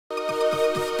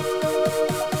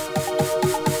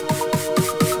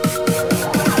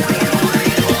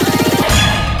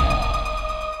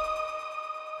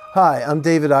Hi, I'm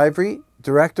David Ivory,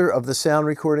 Director of the Sound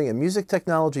Recording and Music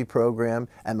Technology Program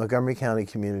at Montgomery County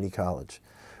Community College.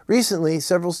 Recently,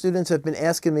 several students have been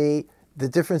asking me the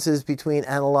differences between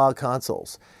analog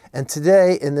consoles. And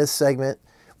today, in this segment,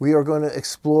 we are going to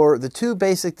explore the two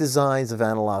basic designs of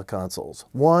analog consoles.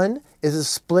 One is a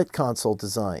split console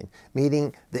design,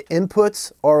 meaning the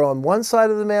inputs are on one side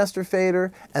of the master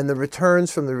fader and the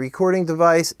returns from the recording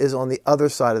device is on the other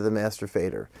side of the master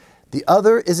fader. The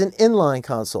other is an inline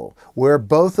console, where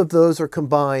both of those are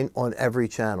combined on every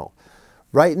channel.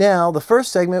 Right now, the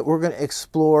first segment, we're going to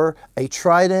explore a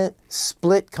Trident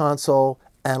split console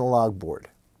analog board.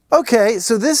 Okay,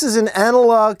 so this is an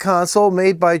analog console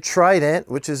made by Trident,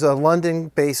 which is a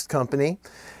London-based company.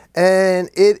 And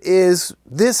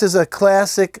this is a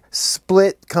classic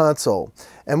split console.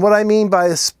 And what I mean by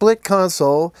a split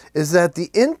console is that the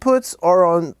inputs are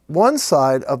on one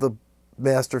side of the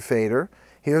master fader.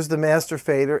 Here's the master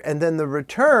fader, and then the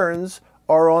returns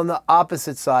are on the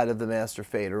opposite side of the master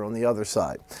fader, on the other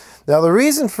side. Now the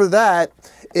reason for that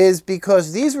is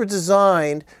because these were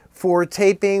designed for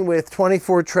taping with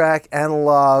 24-track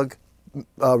analog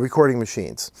recording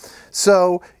machines.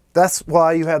 So that's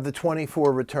why you have the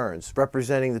 24 returns,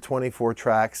 representing the 24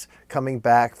 tracks coming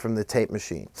back from the tape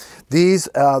machine. This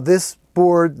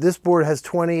board has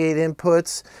 28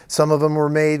 inputs. Some of them were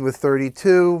made with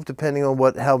 32, depending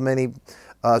on how many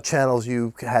channels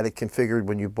you had it configured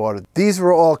when you bought it. These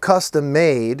were all custom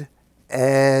made,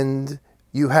 and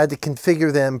you had to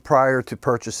configure them prior to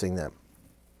purchasing them.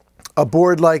 A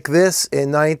board like this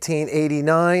in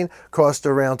 1989 cost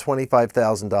around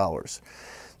 $25,000.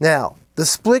 Now, the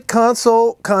split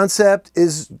console concept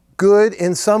is good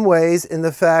in some ways in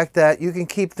the fact that you can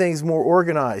keep things more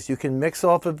organized. You can mix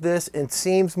off of this, and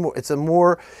it's a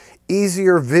more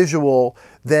easier visual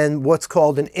than what's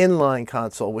called an inline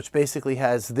console, which basically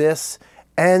has this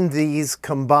and these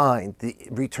combined. The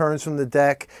returns from the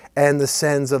deck and the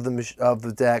sends of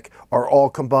the deck are all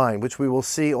combined, which we will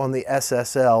see on the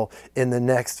SSL in the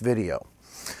next video.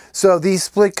 So these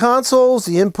split consoles,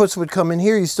 the inputs would come in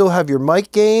here. You still have your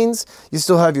mic gains, you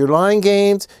still have your line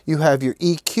gains, you have your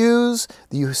EQs,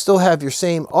 you still have your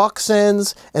same aux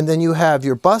sends, and then you have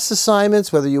your bus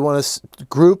assignments, whether you want to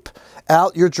group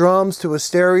out your drums to a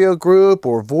stereo group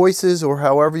or voices or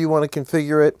however you want to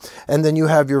configure it. And then you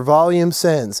have your volume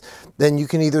sends. Then you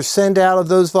can either send out of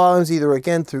those volumes either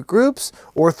again through groups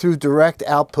or through direct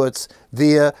outputs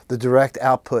via the direct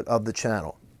output of the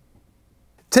channel.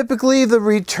 Typically, the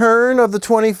return of the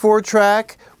 24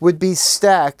 track would be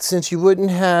stacked, since you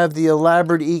wouldn't have the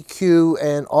elaborate EQ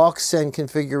and aux send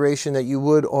configuration that you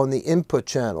would on the input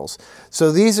channels.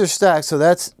 So these are stacked. So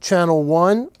that's channel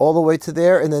 1 all the way to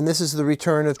there, and then this is the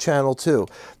return of channel 2.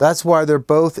 That's why they're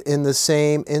both in the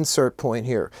same insert point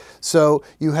here. So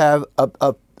you have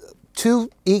 2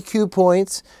 EQ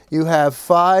points, you have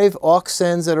 5 aux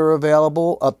sends that are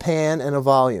available, a pan and a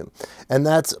volume. And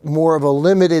that's more of a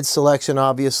limited selection,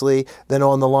 obviously, than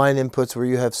on the line inputs where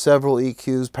you have several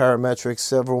EQs, parametrics,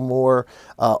 several more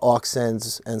aux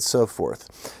sends, and so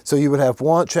forth. So you would have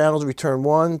channels return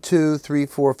 1, 2, 3,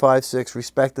 4, 5, 6,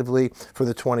 respectively, for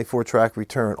the 24-track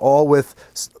return, all with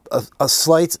a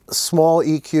slight small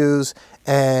EQs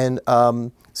and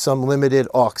some limited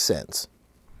aux sends.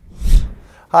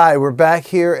 Hi, we're back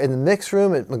here in the mix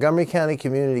room at Montgomery County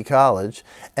Community College,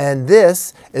 and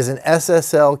this is an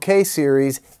Ssl K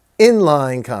series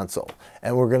inline console,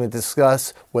 and we're going to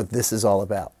discuss what this is all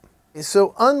about.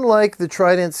 So unlike the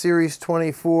Trident Series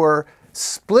 24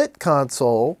 split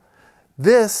console,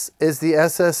 this is the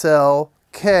Ssl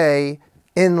K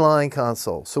Inline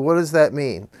Console. So what does that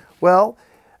mean? Well,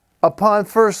 upon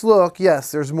first look,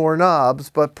 yes, there's more knobs,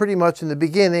 but pretty much in the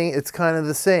beginning, it's kind of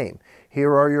the same.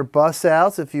 Here are your bus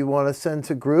outs if you want to send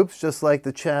to groups, just like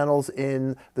the channels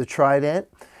in the Trident.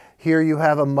 Here you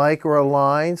have a mic or a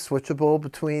line switchable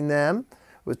between them,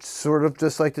 which is sort of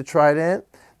just like the Trident.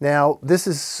 Now, this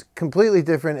is completely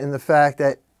different in the fact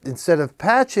that instead of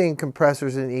patching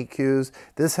compressors and EQs,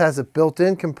 this has a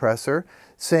built-in compressor.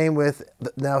 Same with,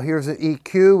 now here's an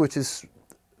EQ, which is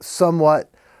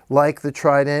somewhat like the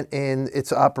Trident in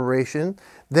its operation.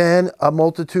 Then a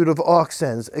multitude of aux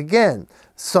sends, again,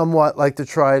 somewhat like the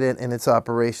Trident in its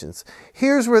operations.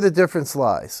 Here's where the difference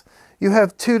lies. You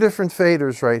have 2 different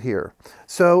faders right here.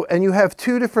 So, and you have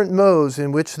 2 different modes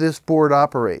in which this board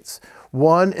operates.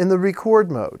 One in the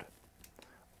record mode.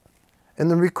 In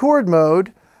the record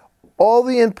mode, all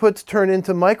the inputs turn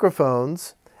into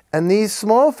microphones, and these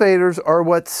small faders are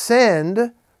what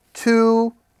send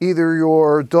to either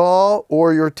your DAW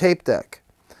or your tape deck.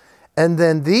 And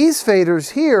then these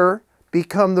faders here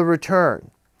become the return.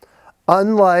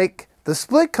 Unlike the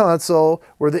split console,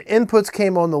 where the inputs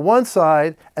came on the one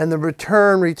side and the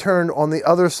return returned on the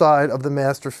other side of the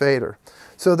master fader.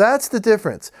 So that's the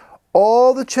difference.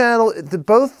 All the channel,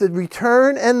 both the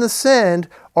return and the send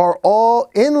are all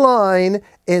in line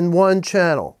in one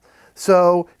channel.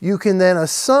 So you can then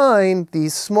assign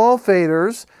these small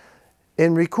faders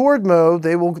in record mode.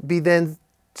 They will be then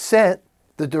sent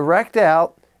the direct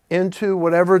out into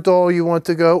whatever DAW you want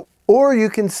to go, or you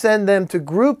can send them to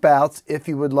group outs if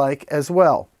you would like as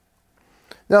well.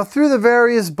 Now, through the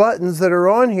various buttons that are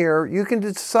on here, you can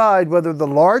decide whether the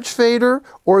large fader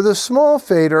or the small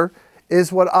fader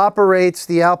is what operates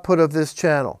the output of this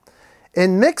channel.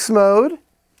 In mix mode,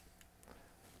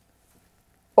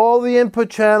 all the input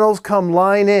channels come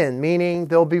line in, meaning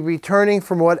they'll be returning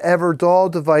from whatever DAW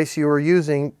device you are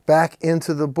using back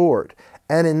into the board.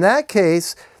 And in that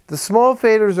case, the small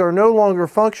faders are no longer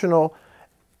functional,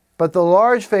 but the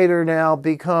large fader now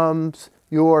becomes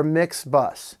your mix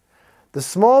bus. The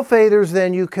small faders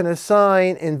then you can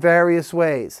assign in various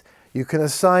ways. You can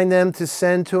assign them to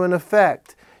send to an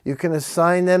effect. You can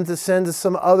assign them to send to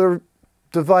some other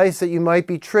device that you might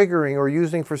be triggering or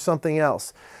using for something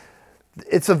else.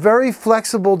 It's a very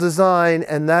flexible design,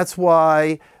 and that's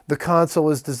why the console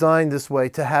is designed this way,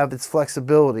 to have its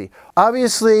flexibility.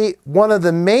 Obviously, one of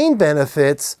the main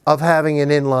benefits of having an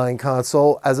inline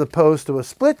console as opposed to a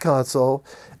split console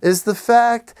is the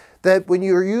fact that when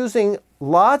you're using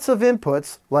lots of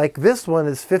inputs, like this one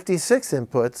is 56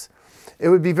 inputs, it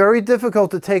would be very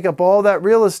difficult to take up all that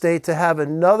real estate to have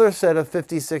another set of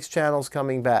 56 channels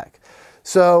coming back.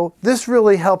 So this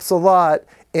really helps a lot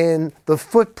in the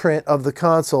footprint of the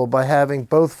console by having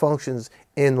both functions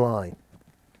in line.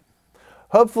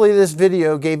 Hopefully this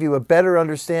video gave you a better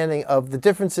understanding of the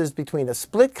differences between a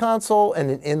split console and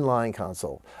an inline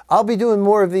console. I'll be doing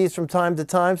more of these from time to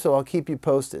time, so I'll keep you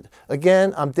posted.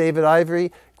 Again, I'm David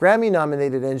Ivory,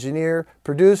 Grammy-nominated engineer,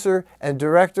 producer, and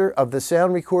director of the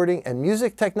Sound Recording and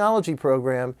Music Technology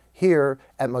program here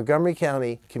at Montgomery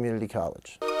County Community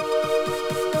College.